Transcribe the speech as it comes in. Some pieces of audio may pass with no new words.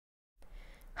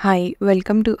Hi,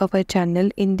 welcome to our channel.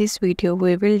 In this video,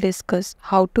 we will discuss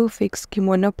how to fix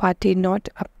Kemono party not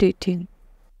updating.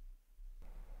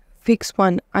 Fix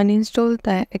 1. Uninstall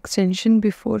the extension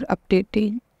before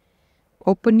updating.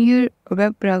 Open your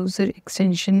web browser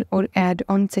extension or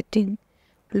add-on setting.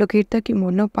 Locate the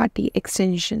Kemono party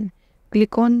extension.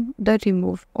 Click on the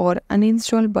Remove or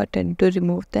Uninstall button to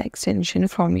remove the extension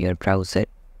from your browser.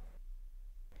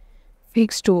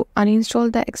 Fix 2.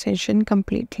 Uninstall the extension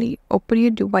completely. Open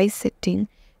your device setting,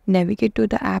 navigate to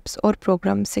the Apps or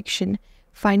Programs section,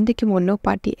 find the Kemono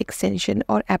Party extension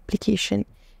or application.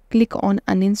 Click on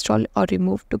Uninstall or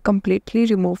Remove to completely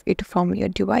remove it from your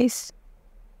device.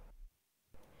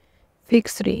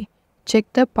 Fix 3. Check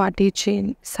the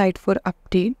Partychan site for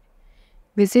update.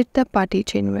 Visit the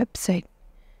Partychan website.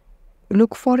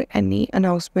 Look for any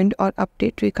announcement or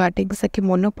update regarding the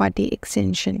Kemono Party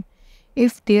extension.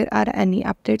 If there are any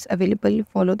updates available,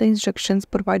 follow the instructions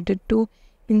provided to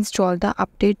install the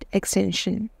update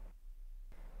extension.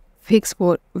 Fix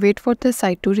 4. Wait for the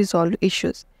site to resolve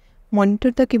issues.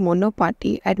 Monitor the Kemono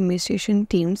Party administration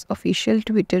team's official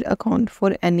Twitter account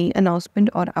for any announcement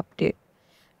or update.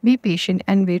 Be patient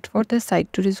and wait for the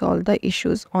site to resolve the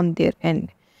issues on their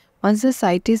end. Once the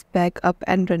site is back up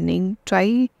and running,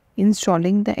 try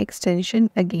installing the extension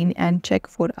again and check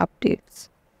for updates.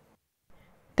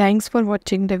 Thanks for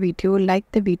watching the video. Like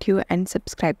the video and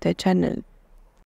subscribe the channel.